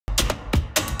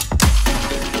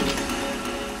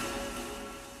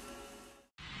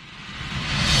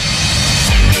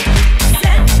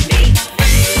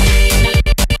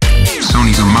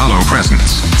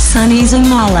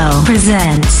Malo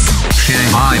presents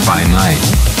Shanghai by Night.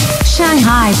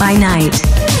 Shanghai by Night.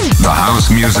 The house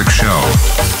music show.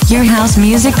 Your house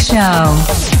music show.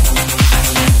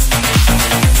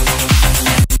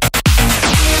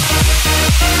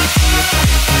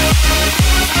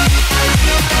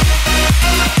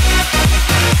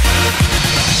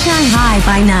 Shanghai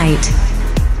by Night.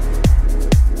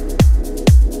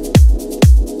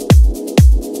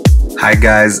 Hi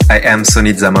guys, I am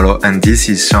Sonny Zamolo and this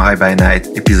is Shanghai by Night,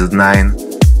 episode 9.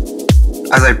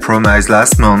 As I promised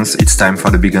last month, it's time for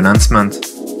the big announcement.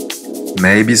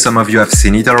 Maybe some of you have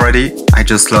seen it already. I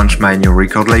just launched my new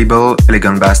record label,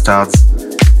 Elegant Bastards.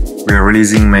 We're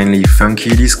releasing mainly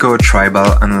funky disco,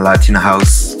 tribal and Latin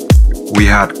house. We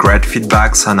had great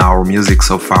feedbacks on our music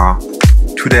so far.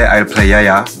 Today I'll play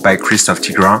Yaya by Kristof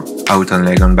Tigran, out on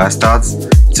Elegant Bastards.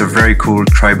 It's a very cool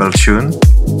tribal tune.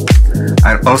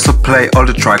 I'll also play all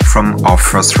the tracks from our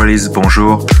first release,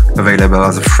 Bonjour, available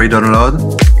as a free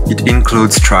download. It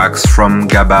includes tracks from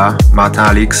Gaba,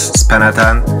 Alix,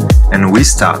 Spahnhattan, and we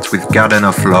start with Garden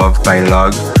of Love by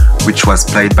Log, which was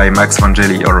played by Max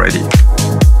Vangeli already.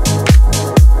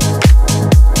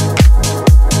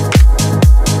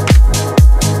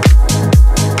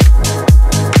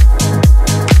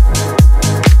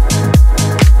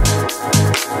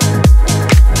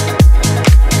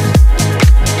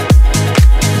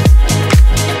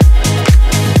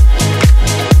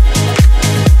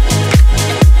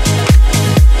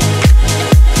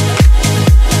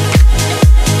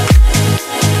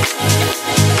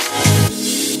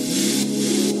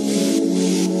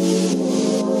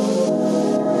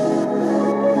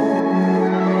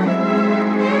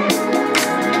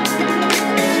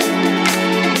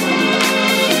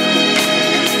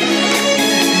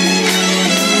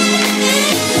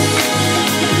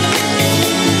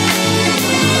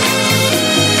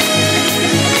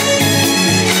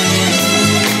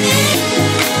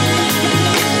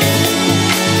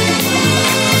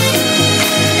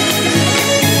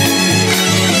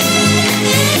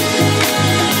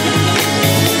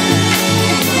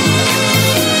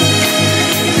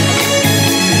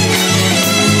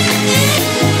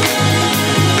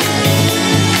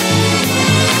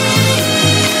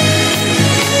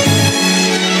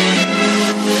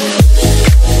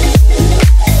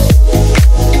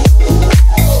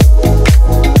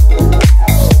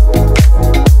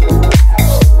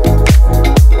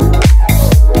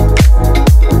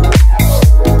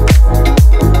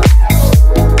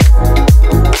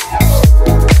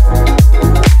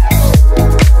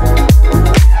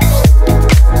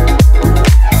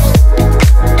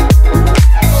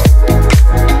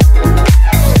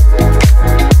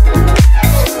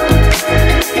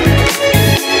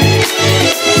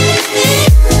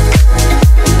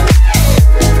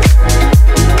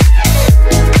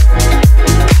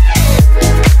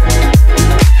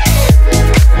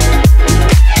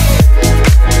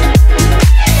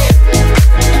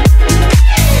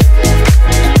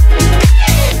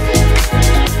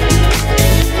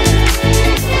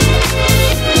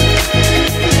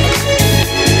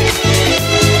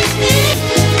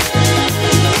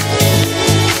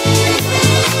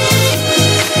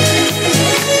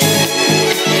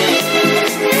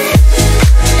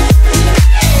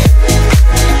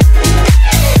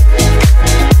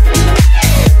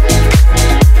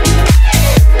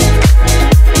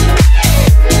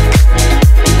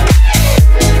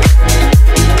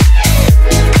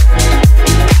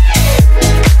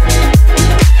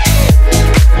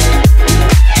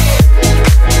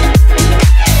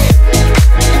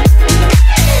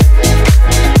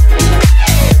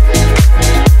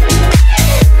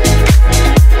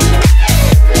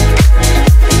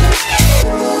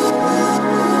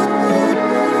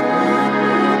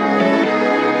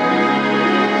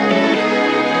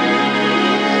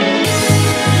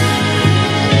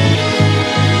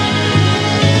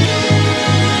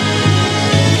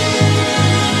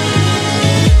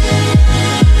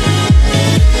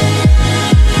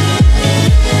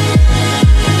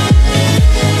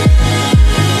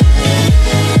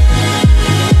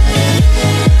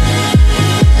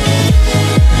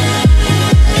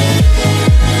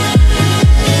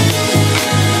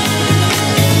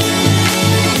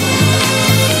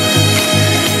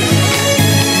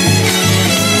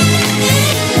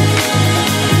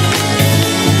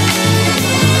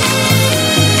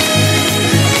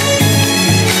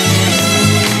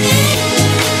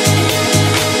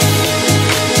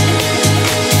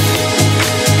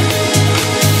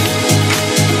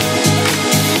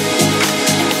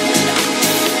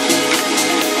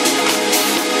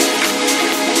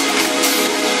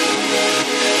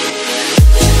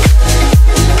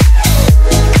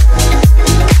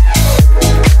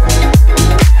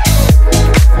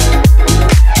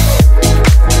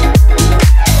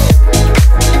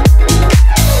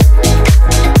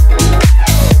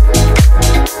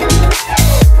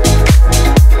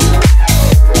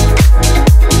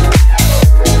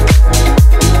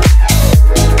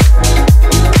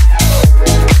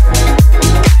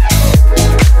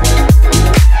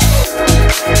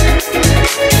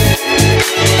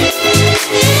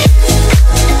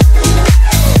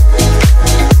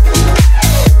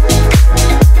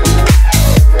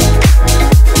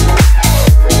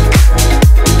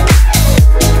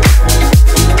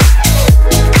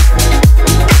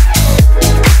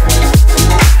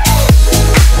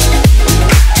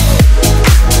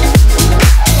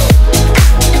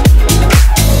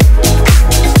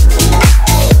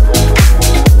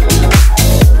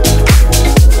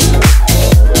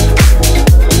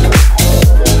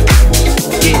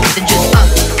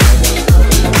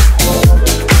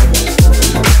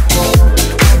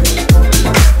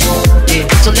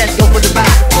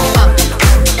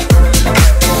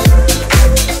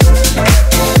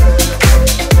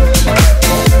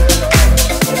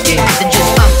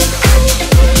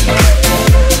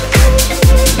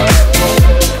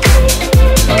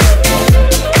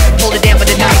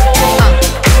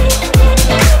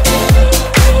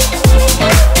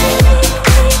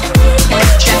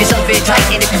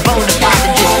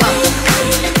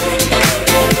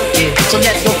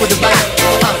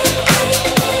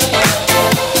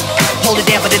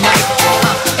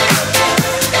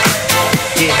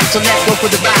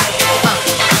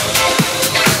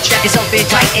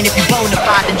 and if you bona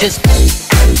fide, then just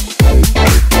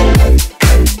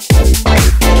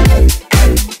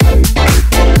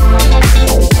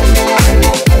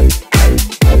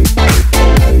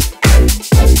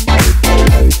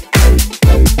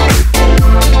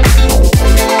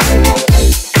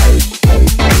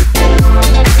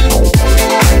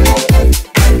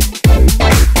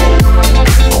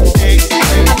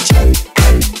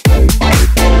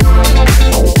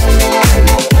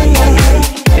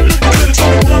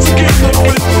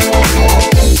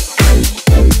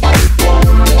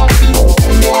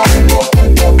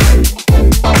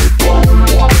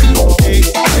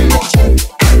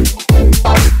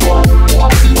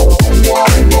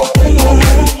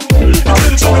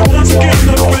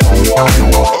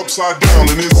upside down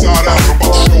and inside out. I'm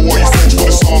about to show all you folks what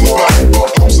it's all about.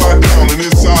 Upside down and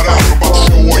inside out. I'm about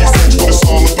to show all you folks what it's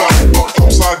all about.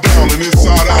 Upside down and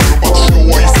inside out. I'm about to show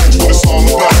all you folks what it's all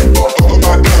about.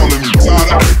 Upside down and inside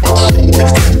out. I'm about to show all you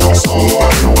folks what it's all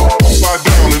about. Upside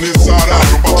down and inside out.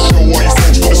 I'm about to show all you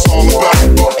folks what it's all about.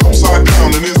 Upside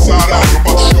down and inside out. I'm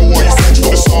about to show all you folks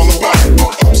what it's all about.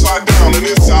 Upside down and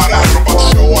inside out. I'm about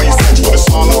to show all you folks what it's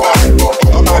all about.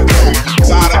 Upside down and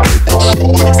inside out.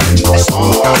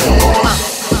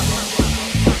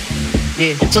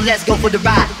 Yeah, so let's go for the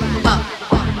ride.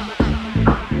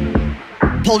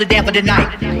 Hold it down for the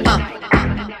night.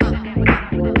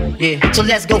 Yeah, so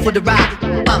let's go for the ride.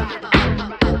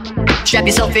 Strap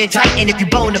yourself in tight, and if you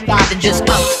bona fide, then just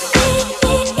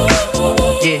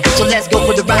yeah, so let's go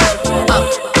for the ride.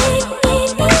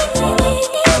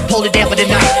 Hold it down for the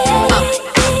night.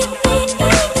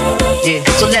 Yeah,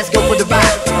 so let's go for the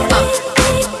ride.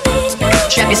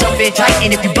 Strap yourself in tight,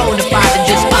 and if you bona fide, then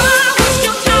just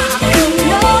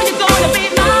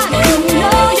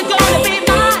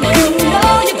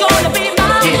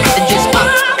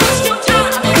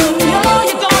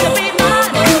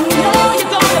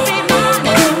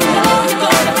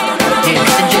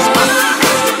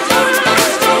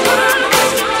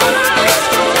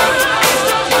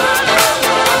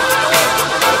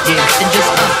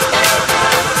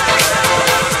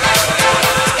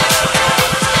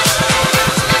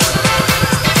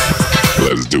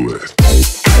let's do it.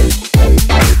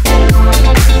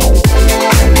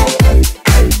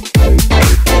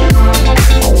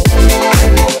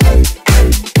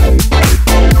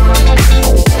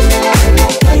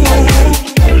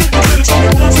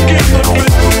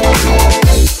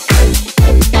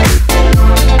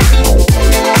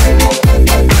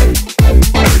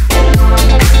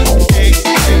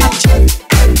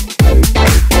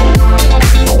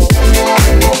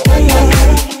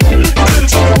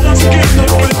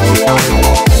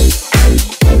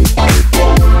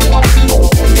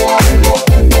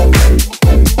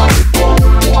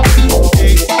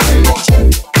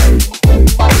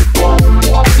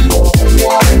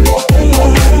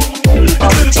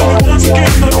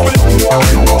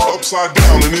 Upside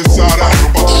down and inside out.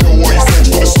 I'm about to show all you folks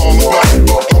what it's all about.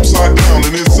 Upside down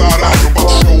and inside out. I'm about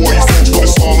to show all you folks what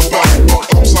it's all about.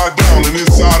 Upside down and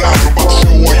inside out. I'm about to show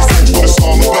all you folks what it's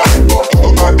all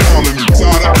about. Upside down and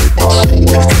inside out. I'm about to show all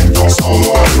you folks what it's all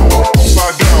about.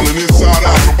 Upside down and inside out. I'm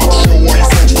about to show all you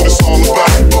folks what it's all about.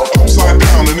 Upside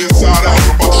down and inside out.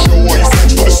 I'm about to show all you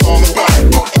folks what it's all about.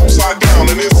 Upside down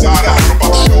and inside out. I'm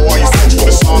about to show all you folks what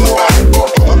it's all about.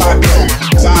 Upside down and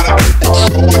inside out.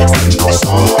 Show all you folks what it's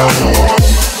all about.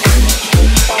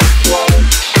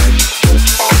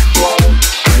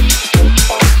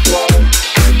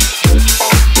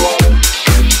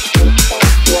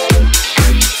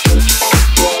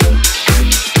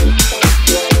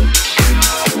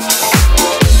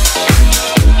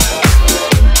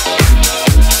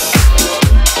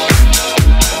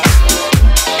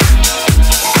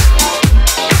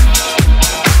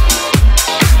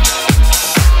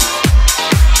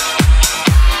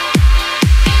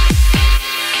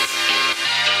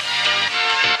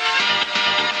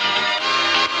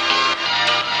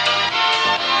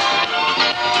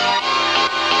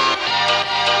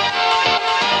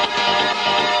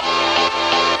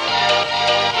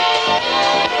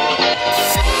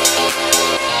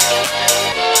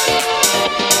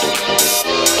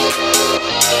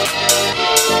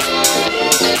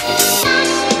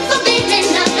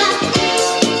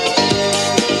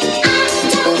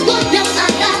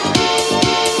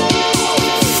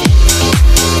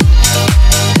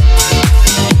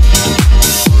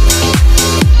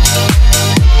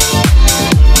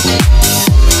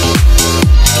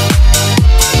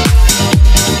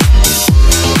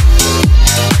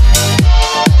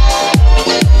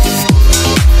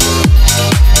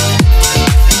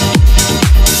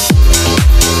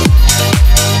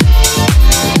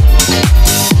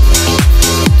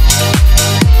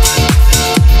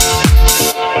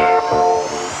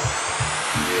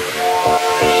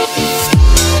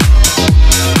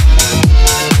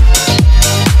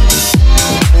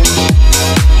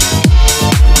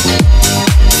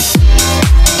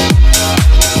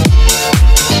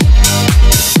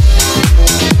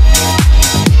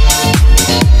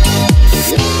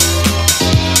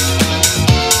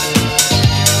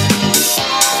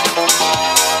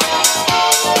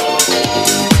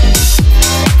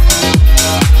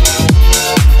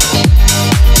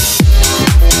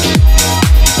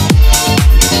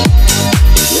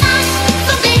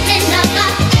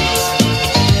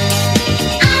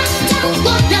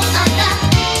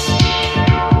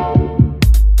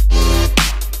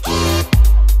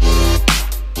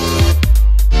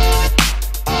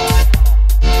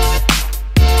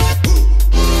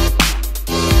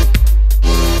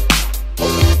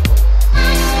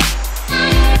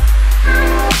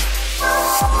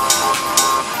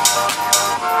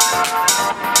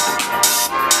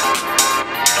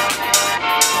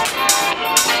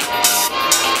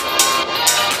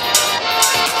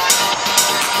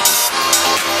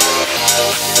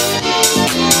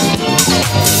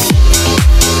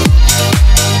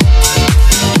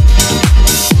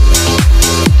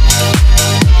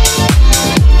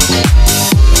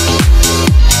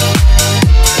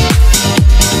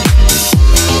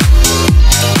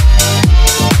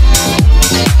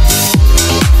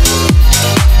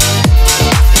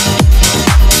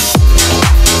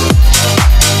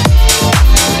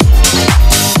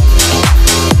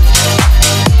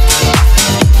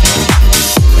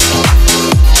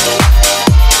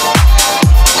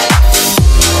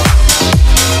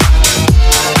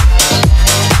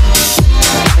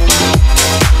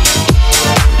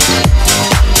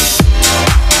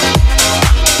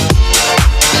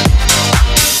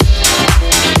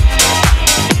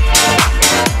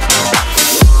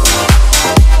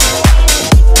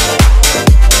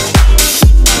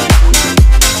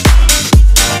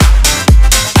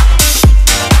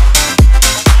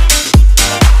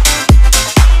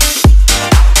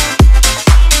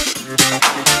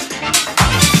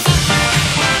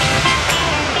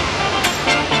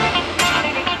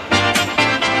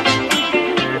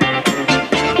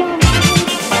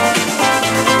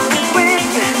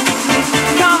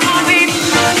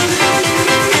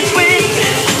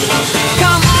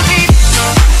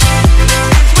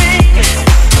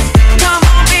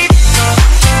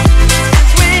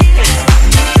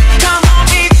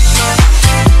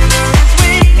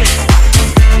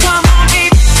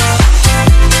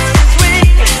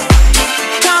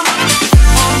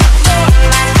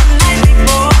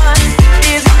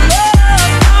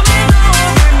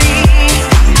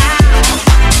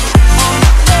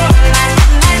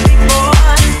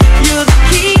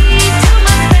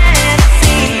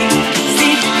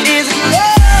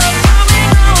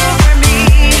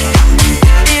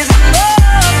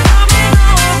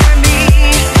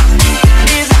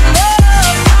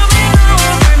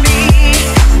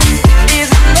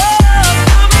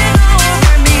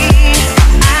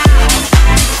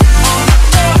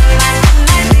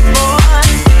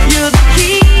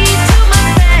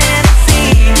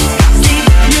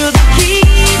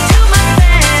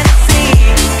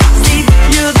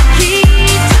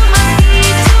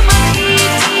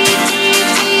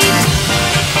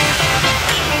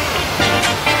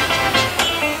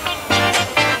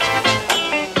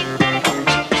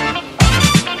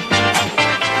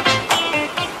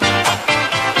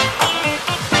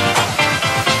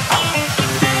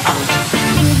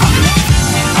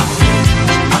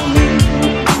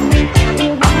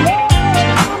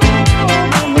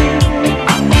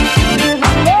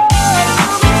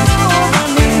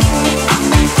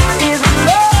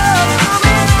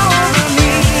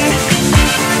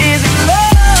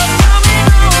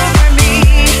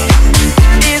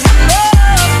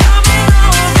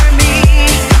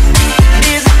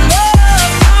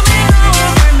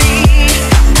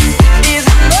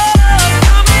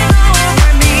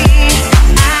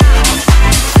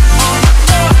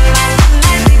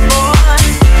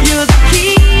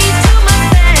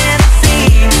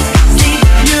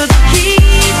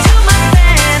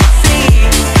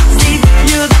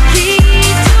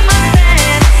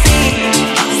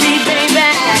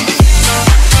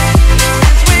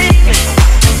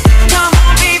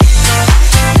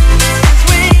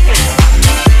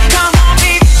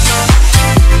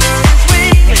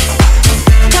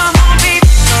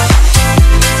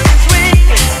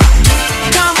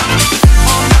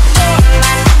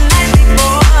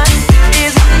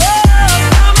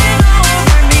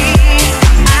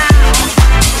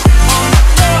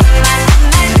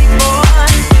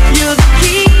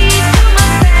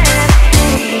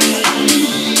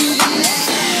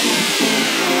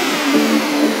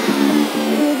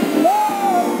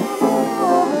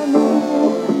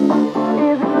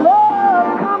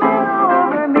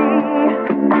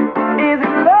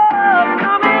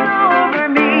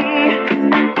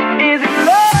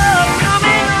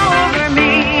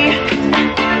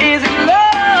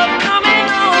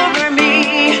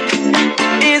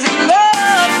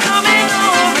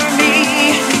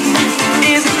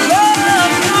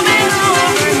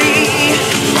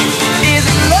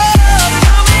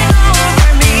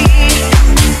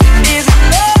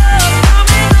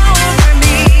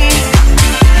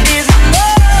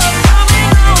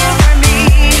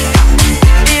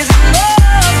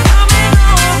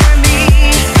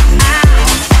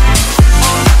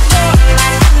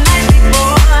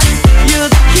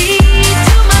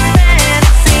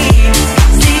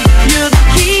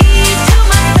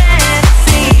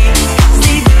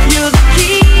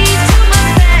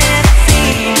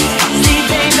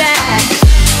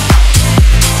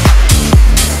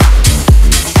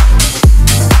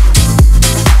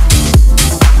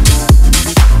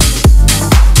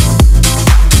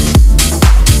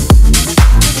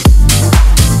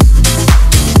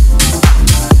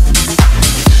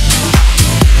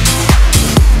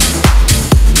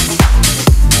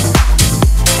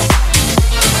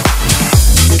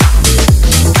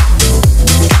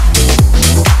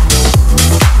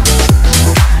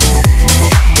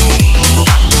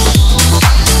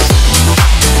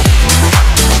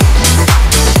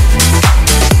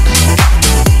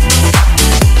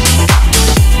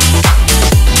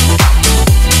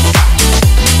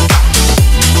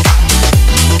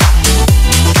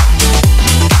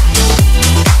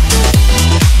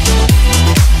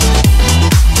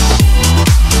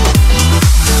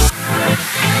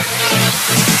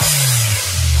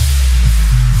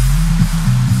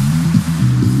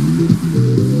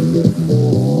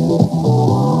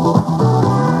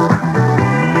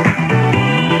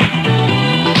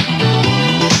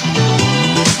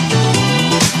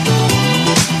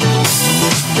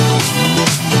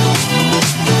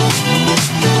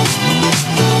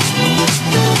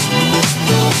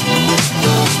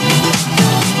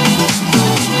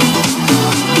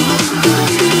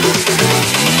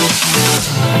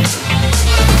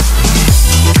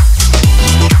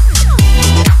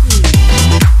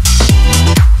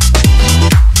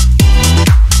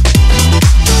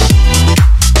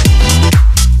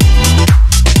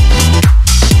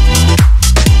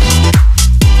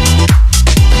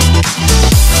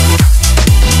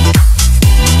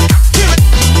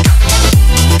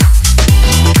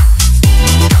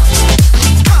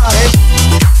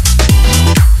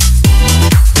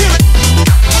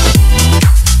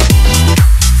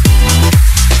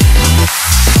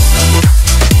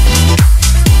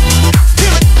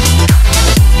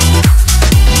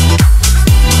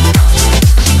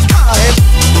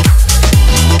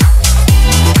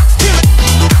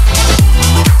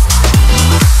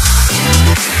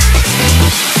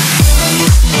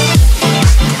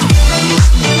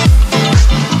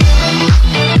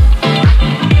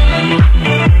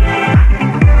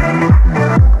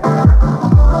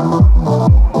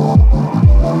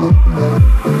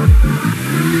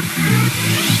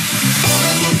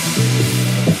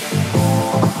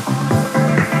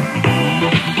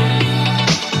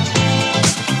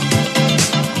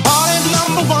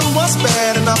 was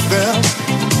bad enough then,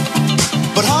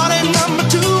 but heartache number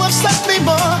 2 upset me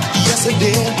more. Yes, it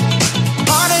did.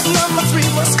 Heartache number 3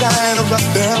 was kind of rough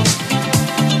then,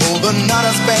 oh, but not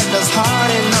as bad as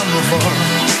heartache number 4.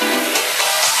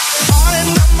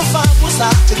 Heartache number 5 was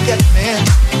out to get me,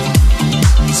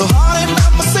 so heartache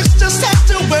number 6 just had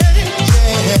to wait.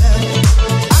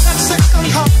 Yeah, I got sick on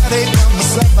heartache number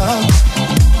 7,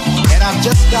 and I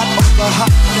just got over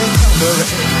heartache number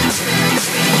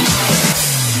 8.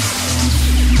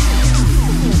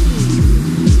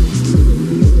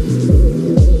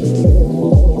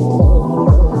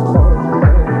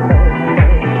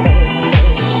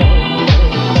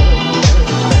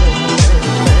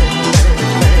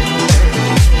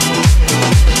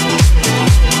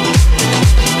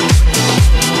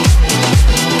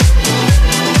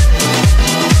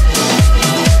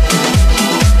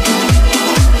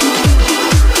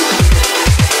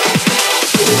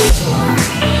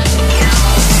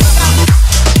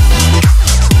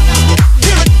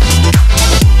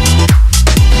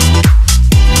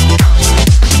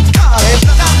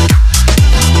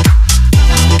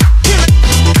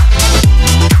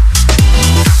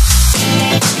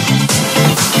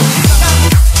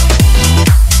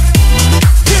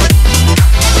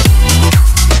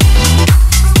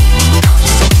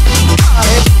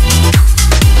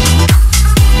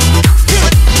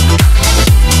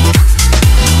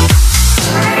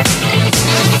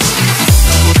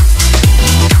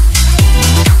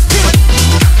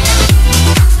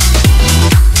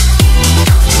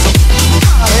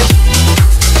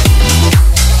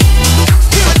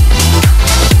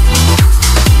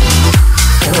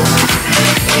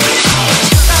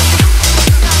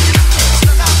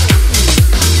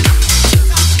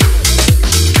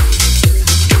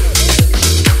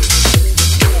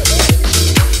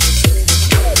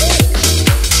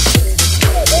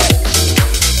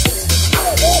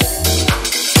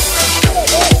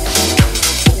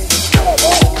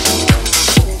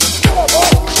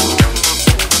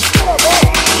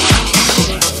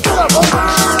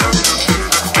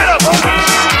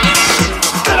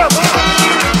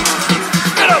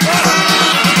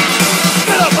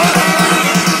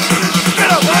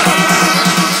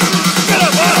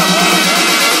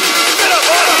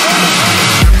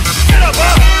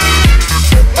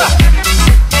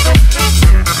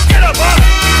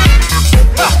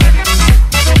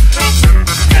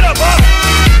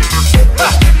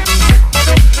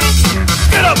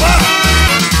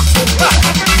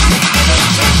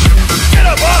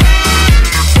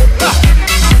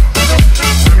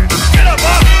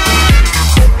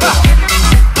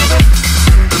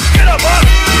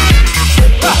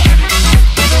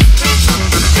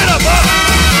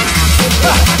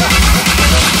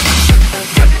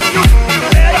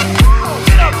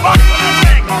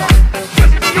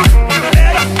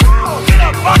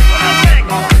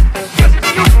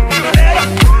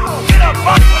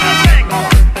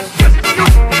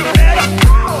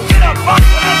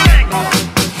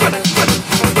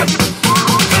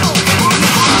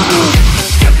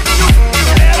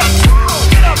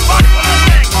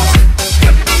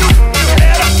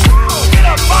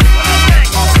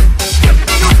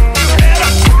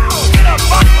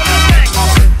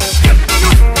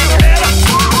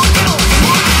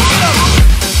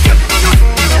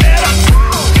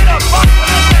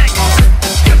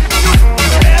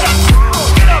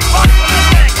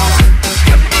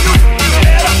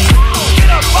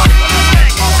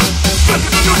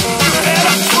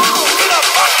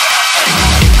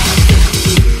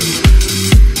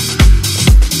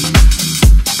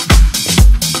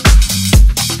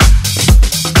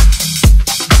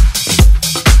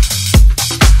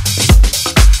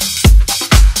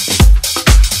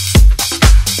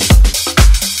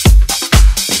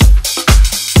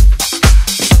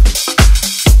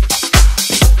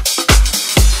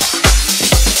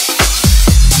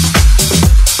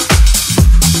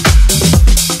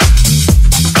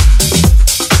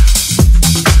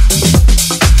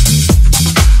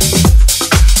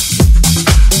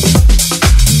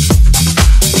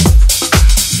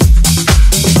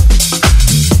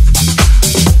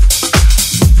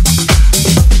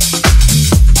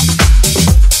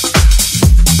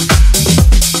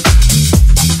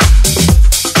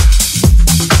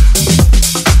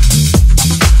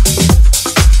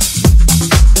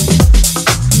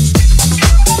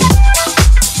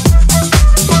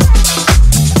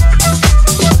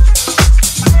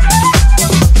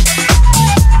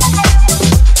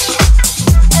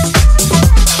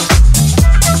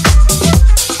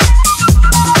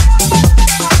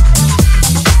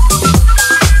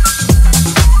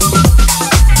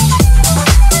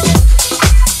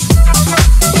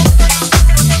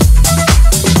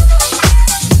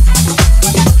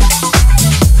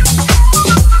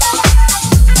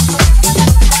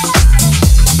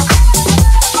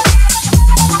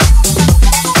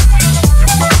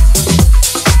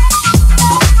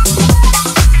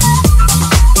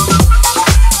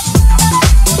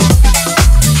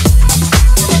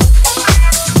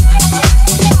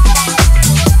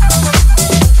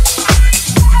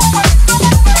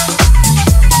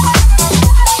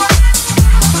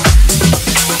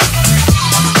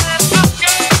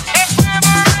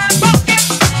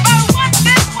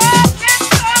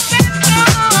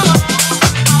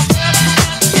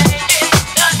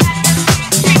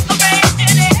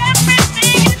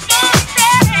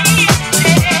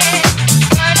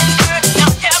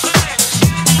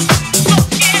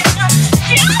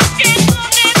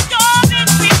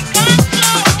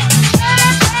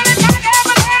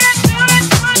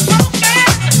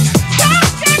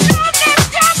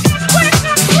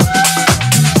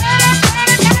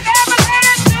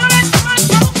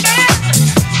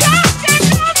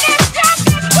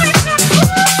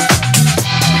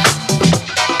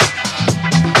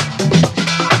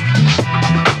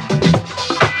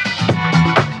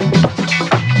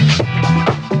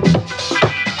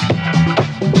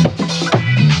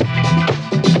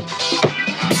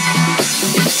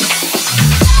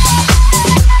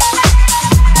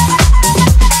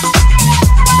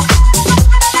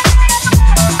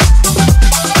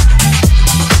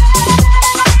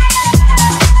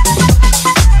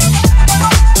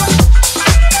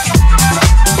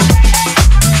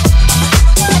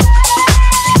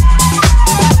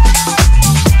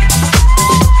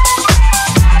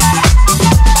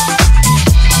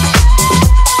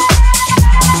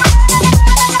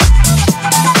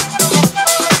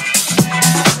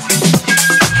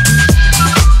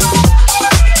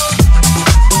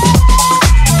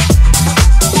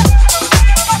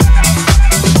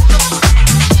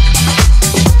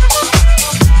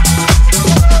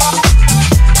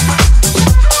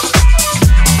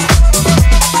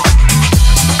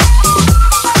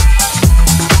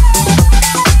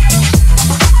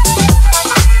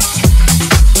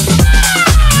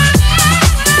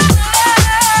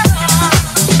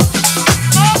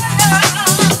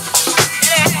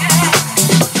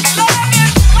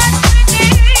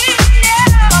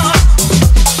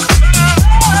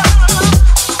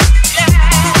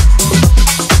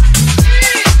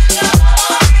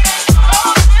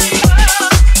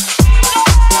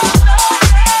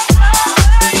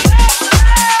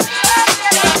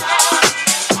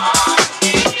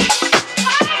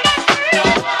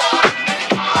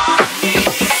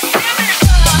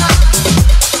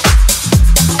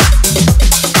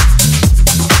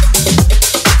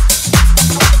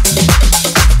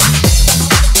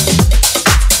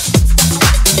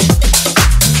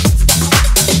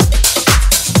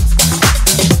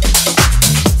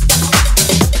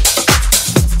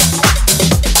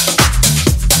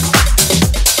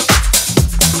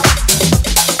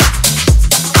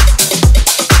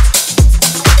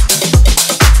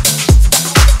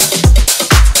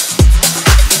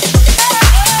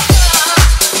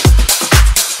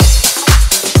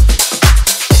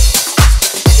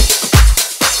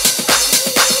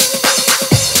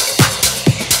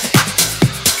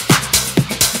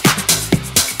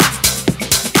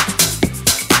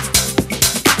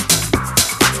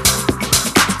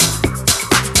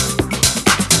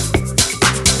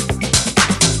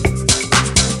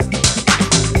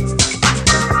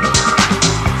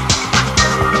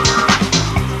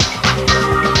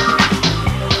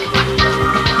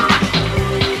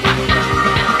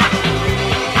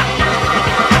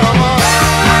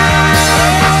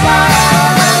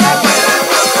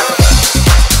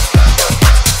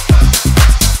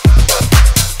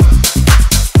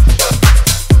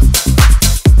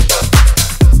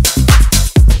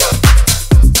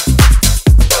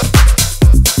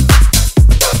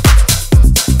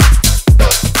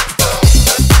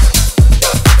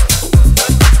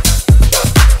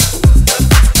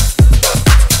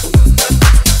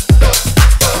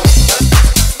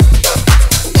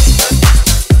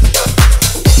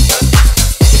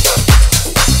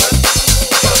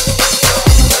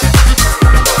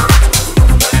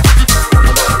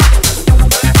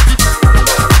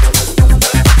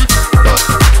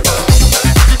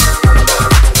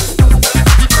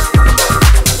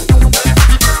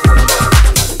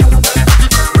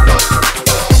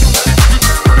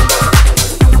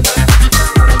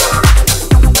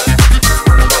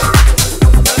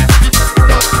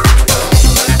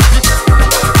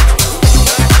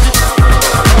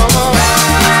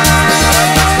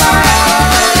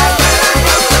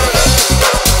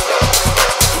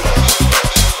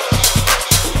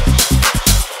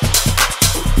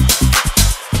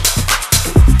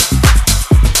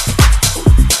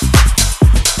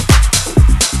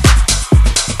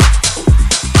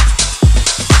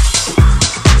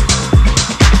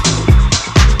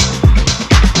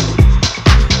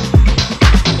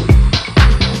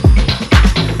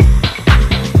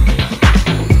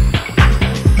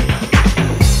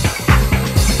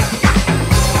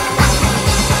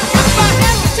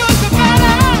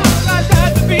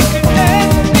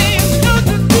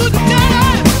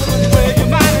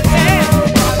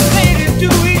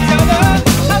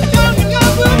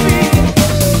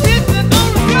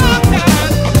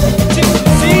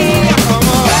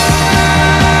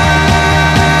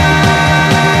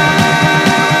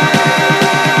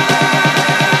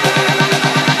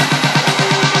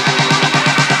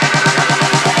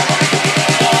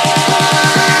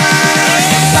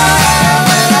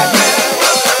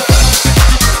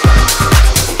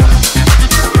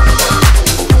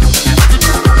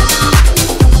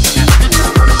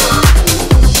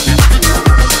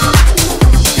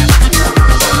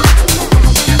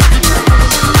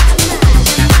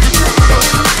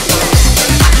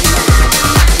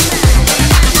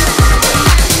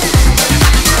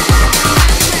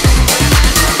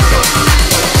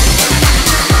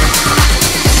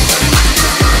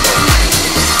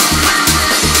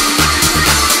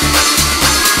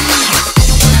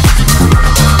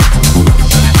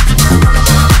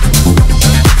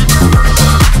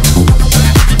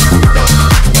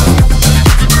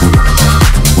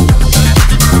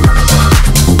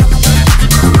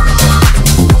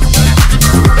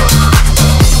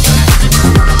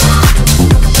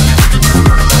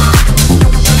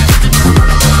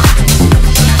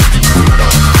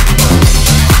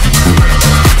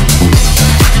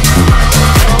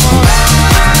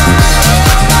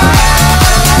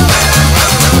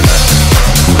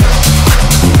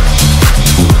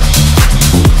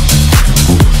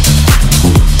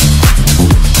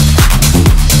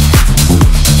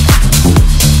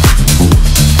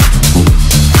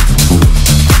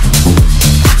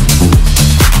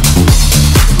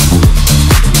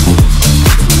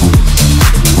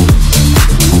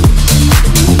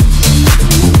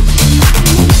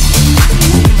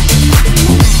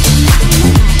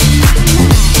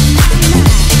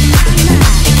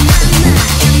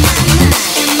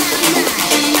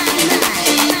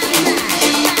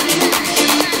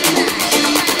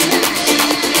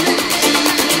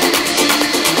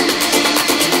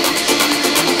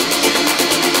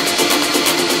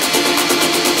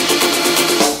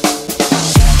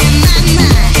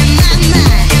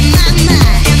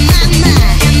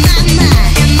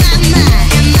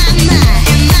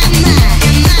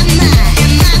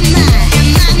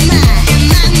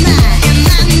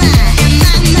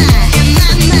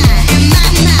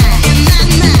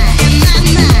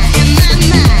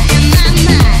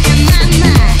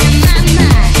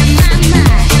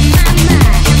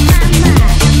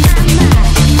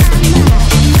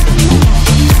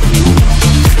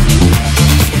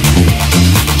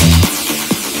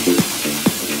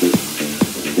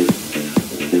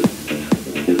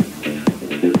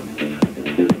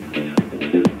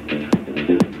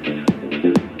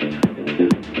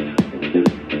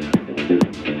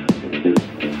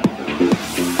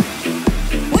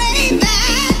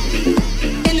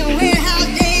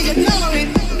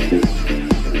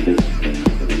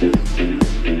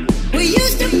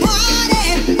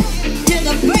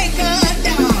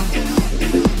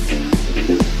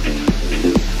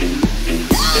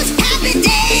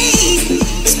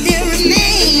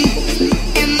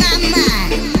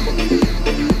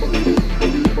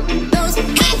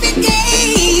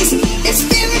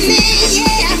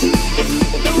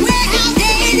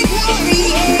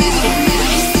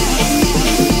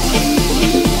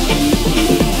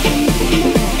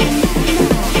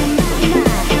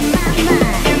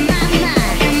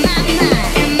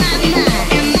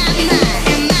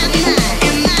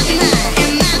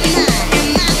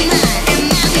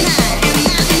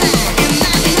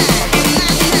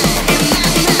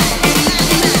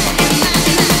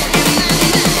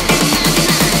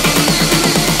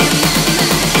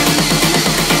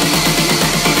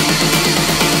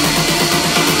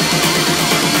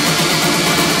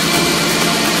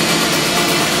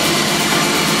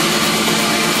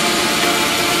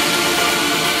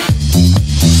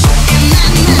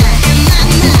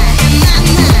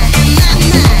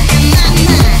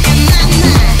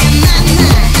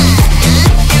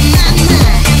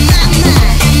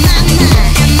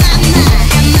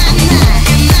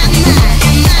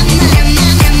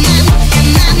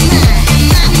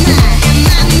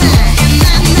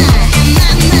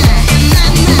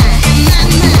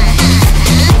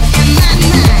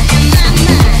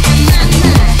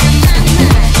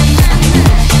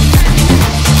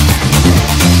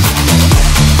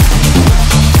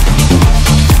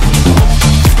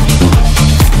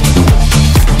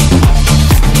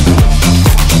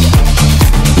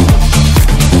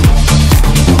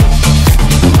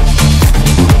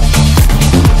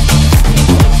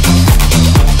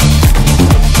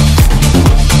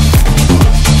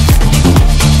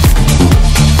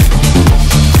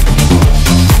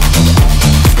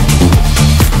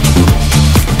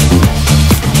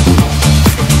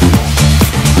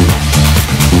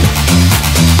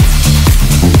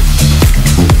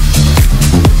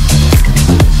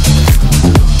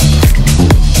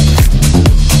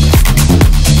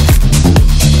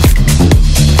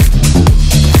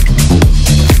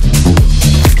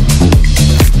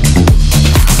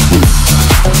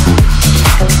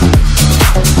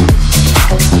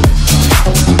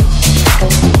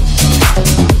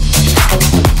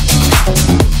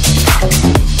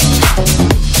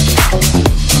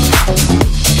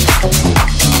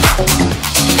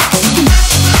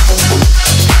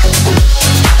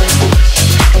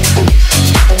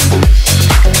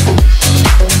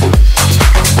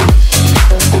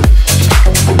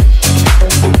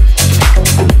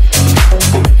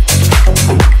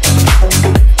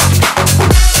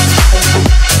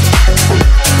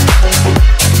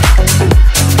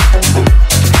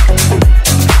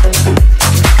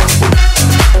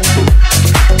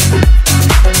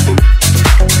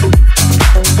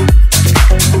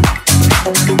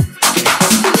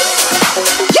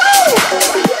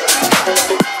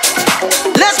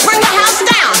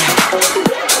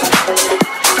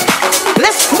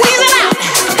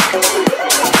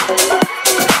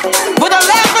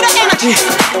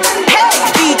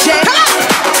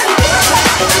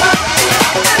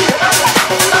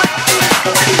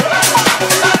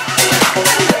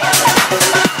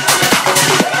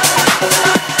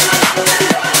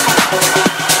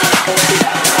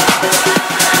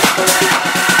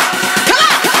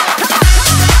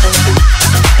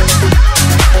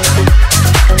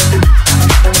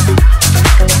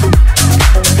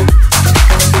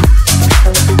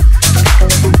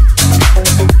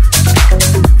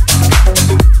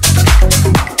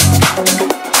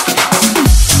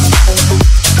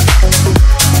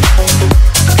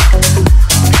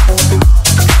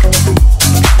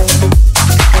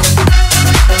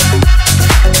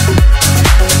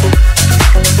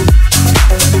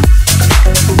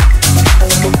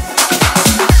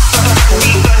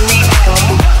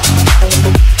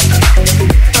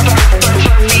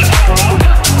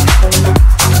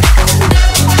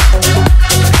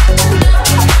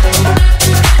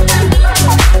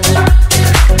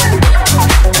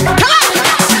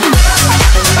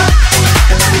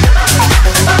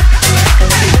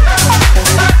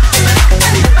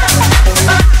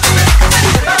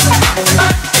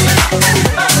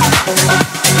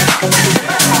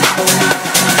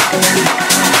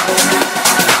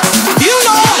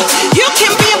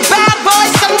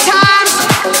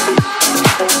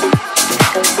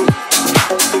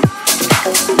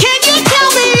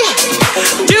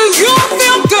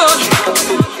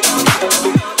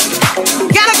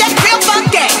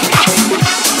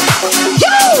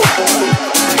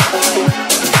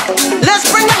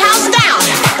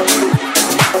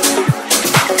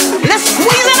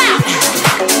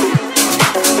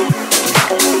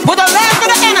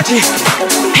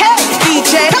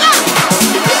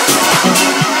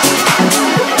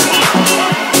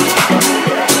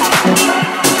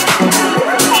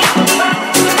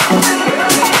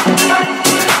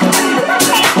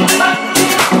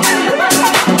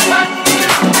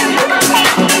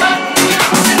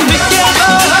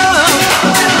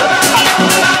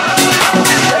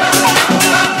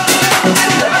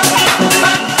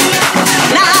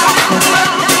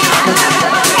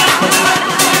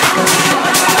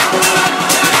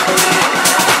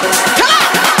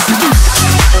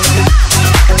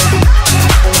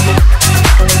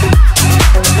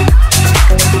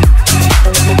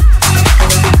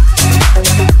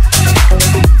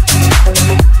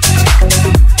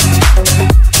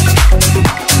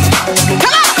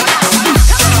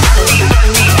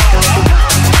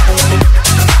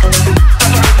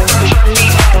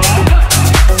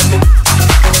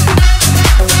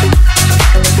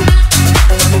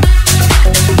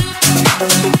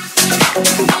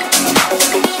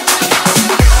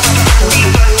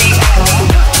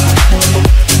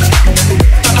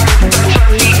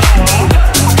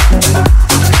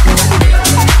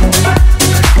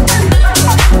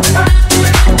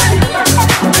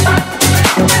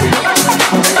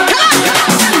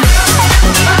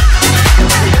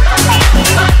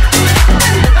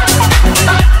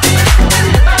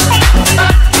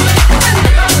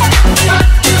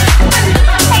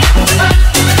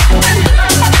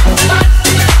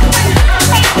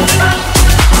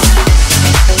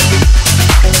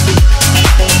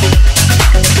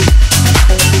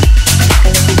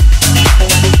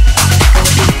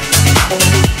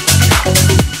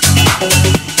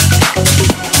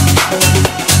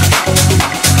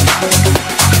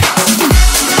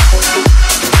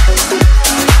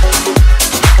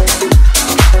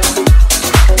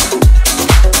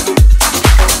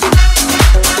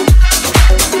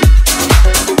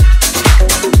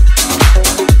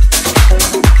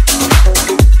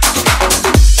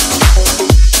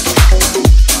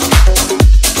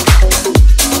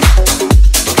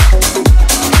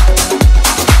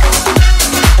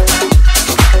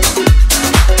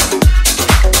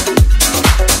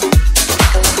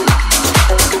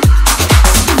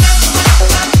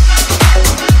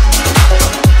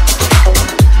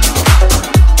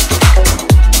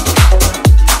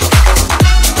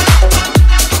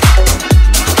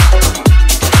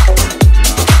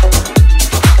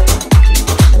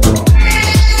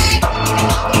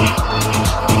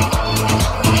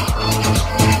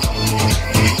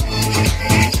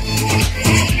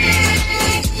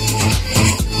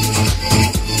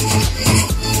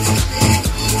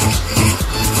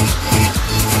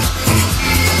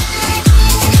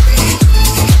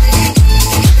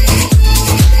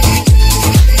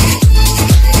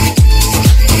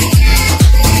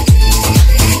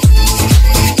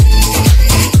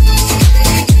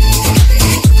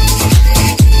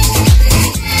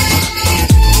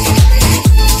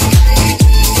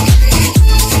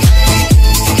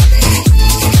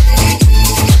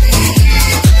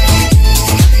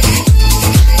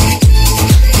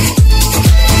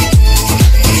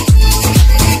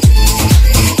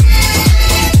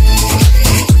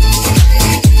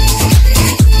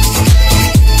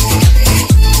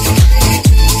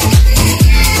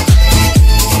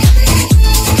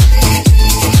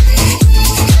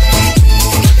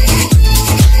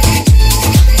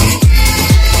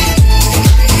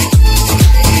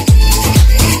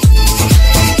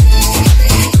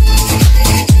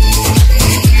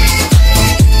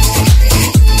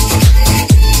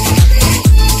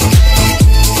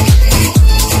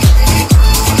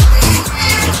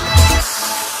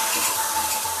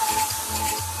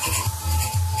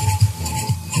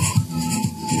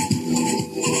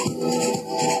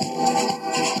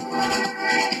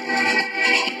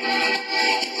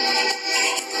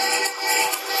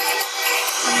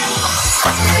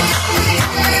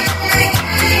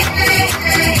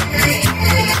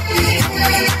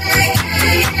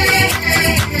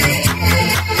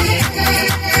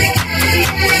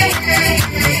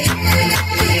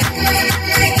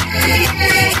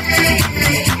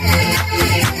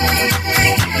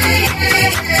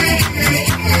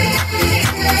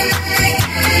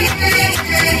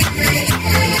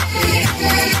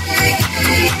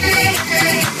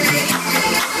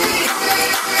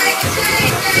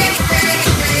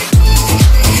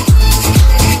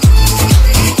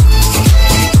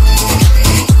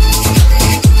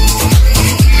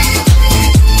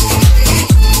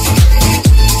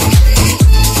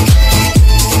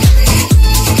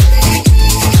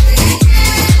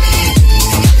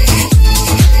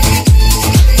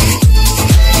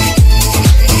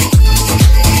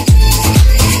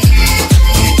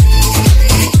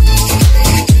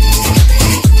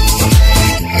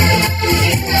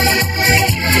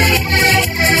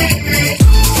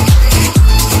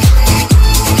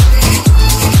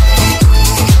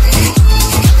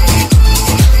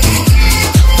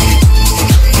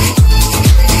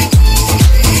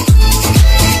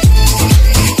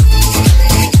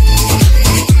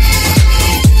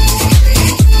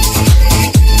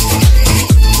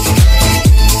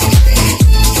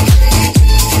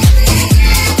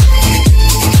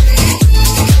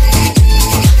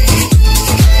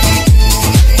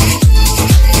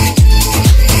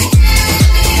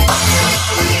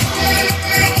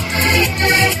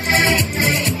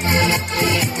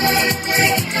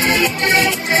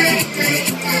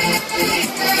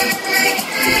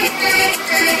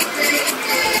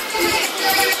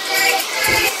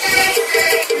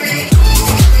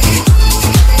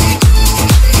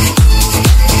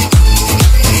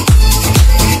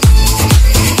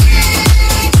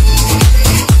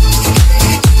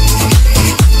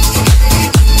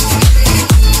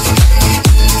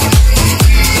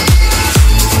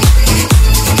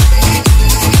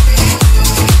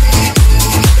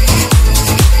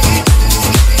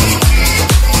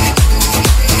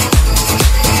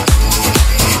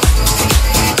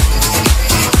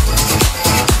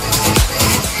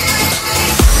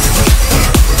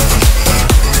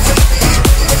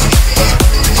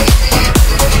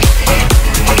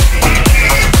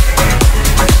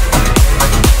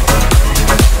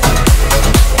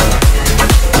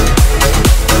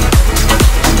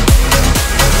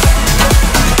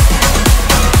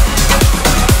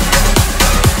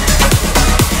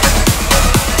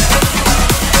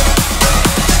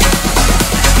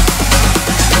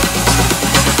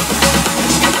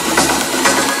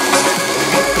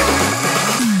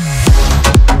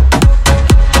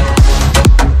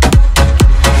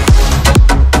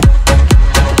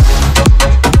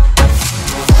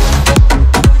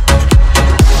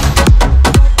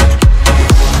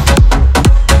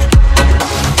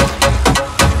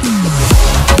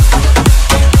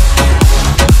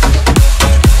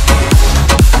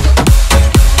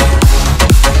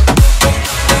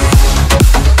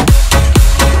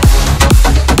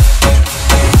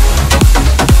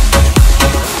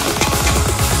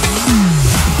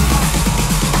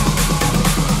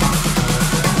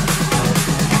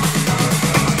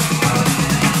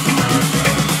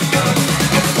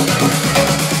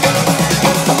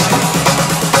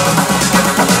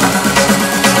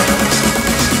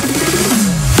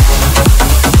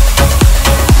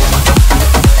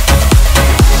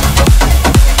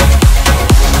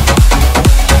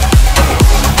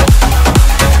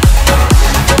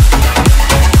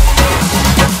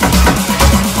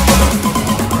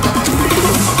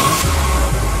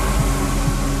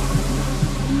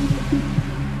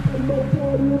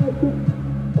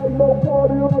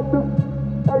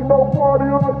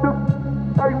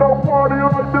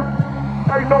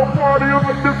 no party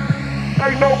like this.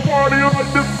 Ain't no party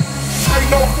like this. Ain't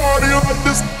no party like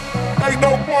this. Ain't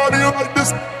no party like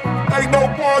this. Ain't no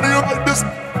party like this.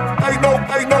 Ain't no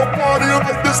party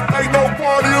like this. Ain't no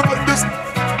party like this.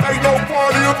 Ain't no party like this. Ain't no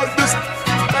party like this.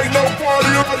 Ain't no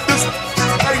party like this.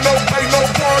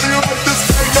 Ain't no party like this.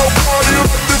 Ain't no party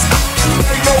like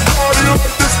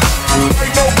this.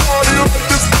 Ain't no party like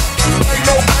this. Ain't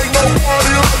no party like this. Ain't no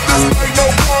party like this.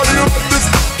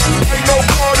 Ain't no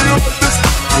party like this.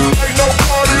 Ain't no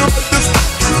party like this.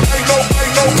 Ain't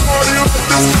no party like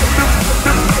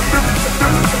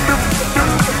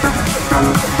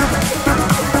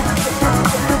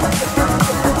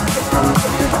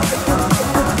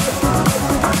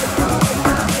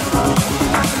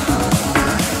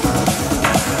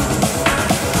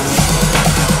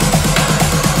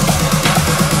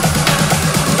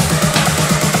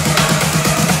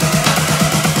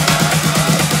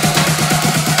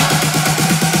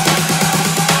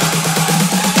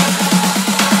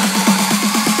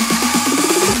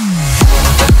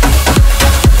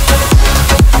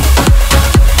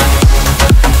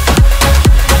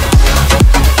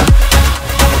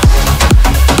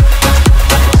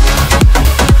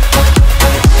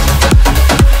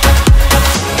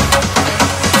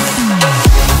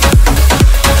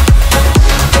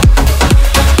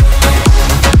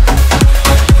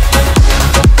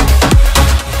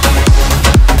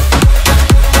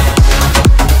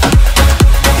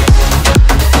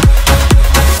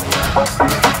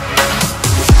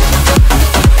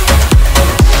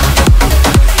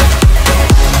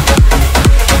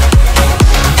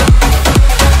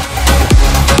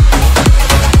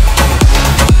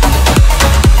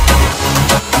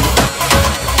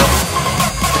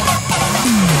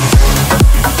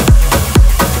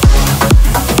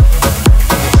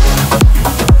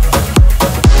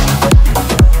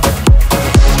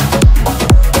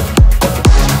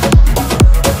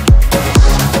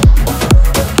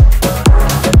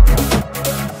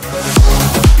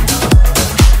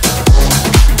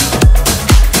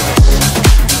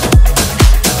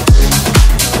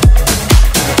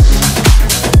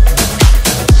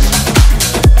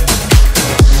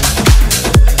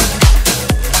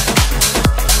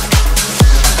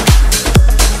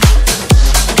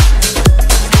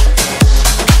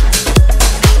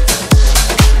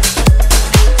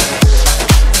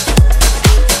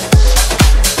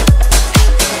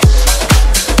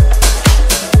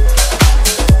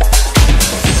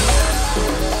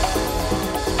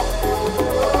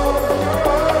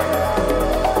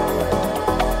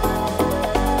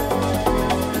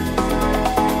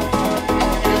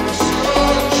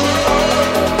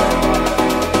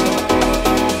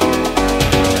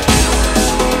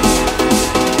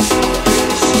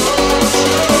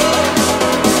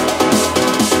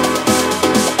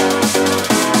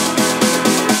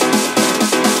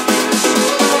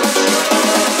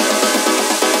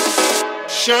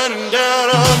shining down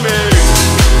on me.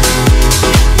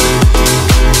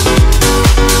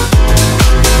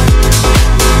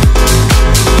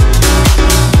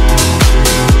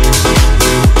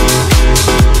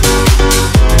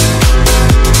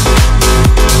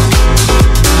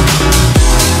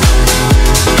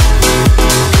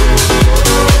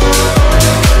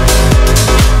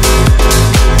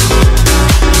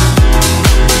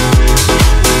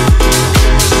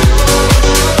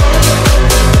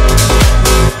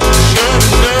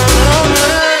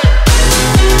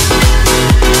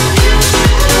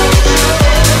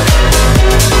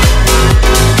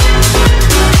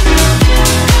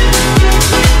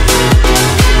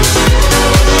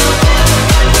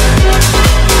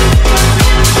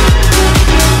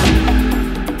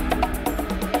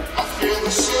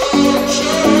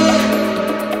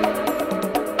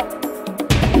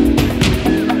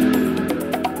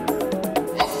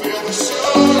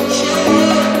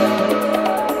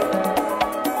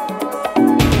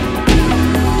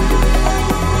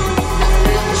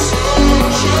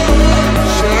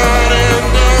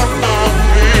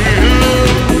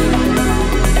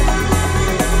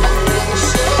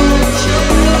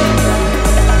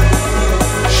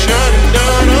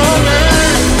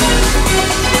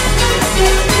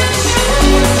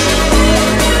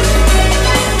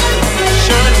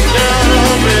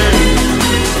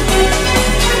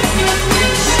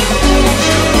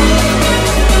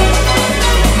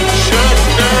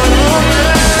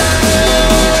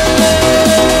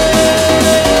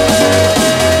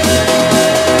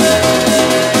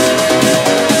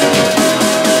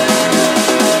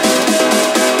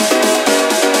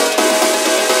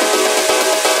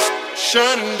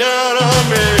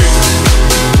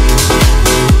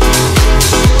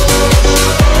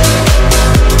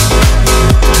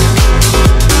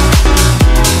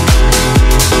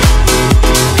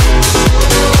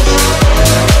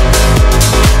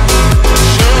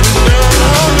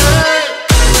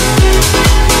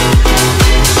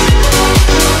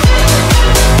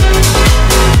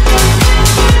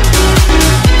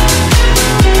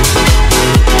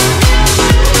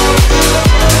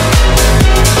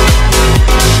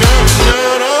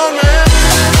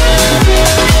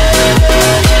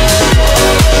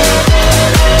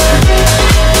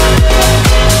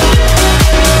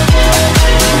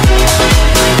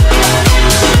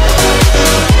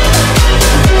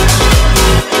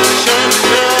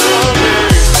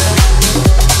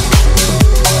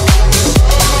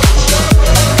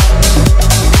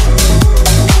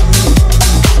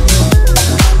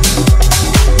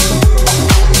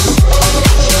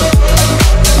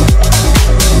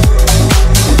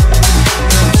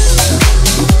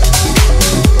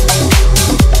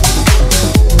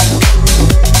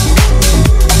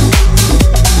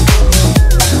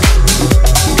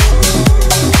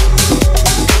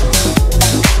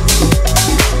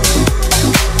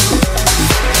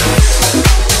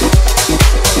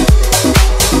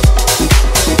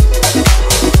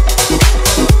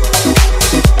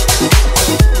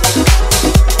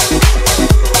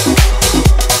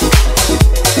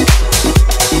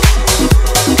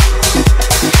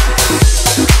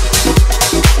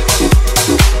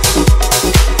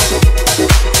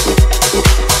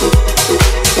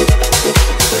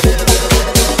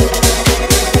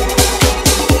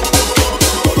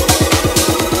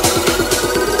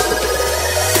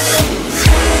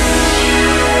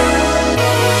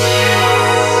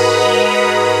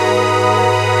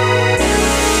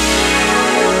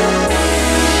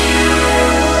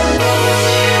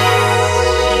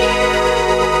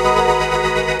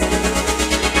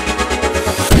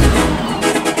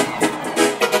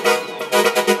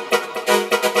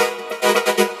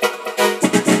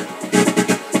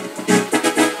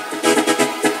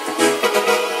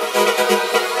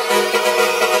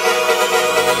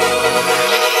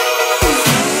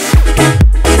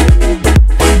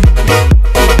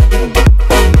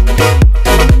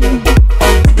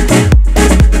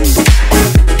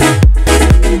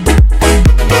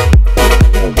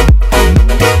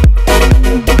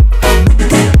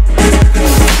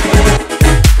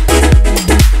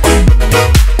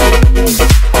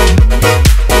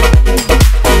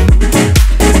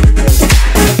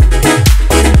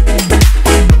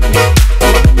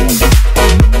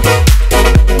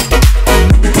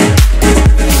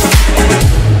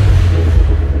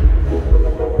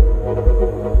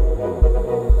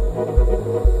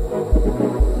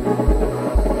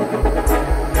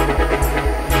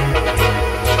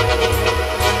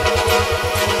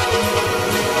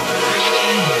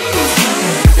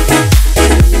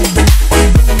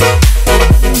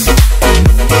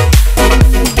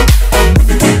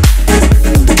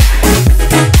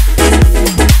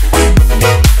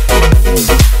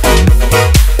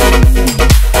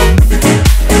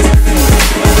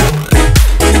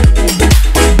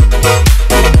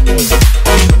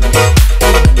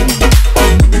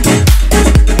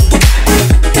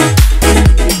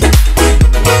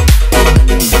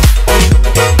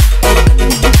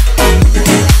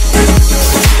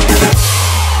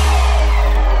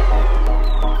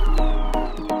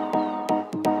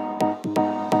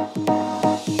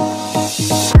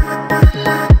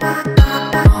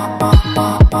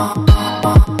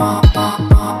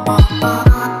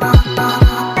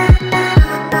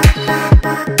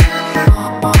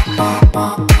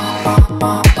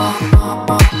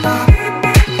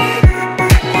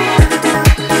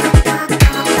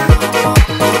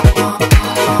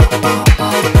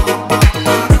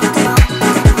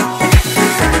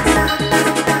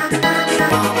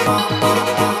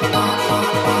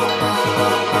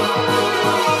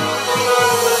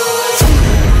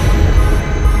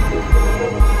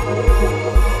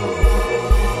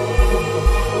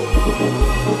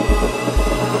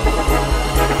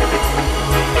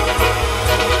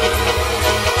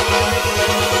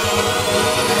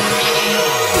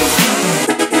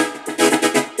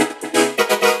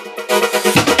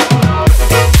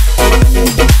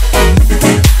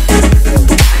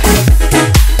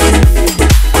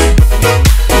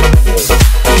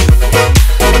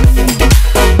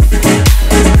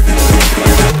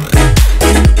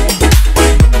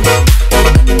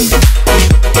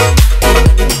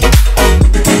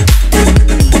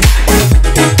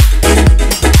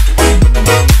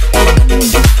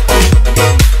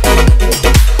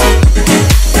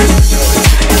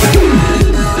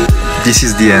 This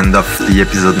is the end of the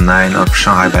episode 9 of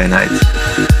Shanghai by Night.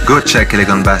 Go check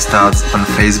Elegant Bastards on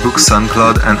Facebook,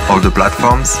 SoundCloud and all the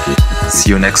platforms.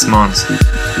 See you next month.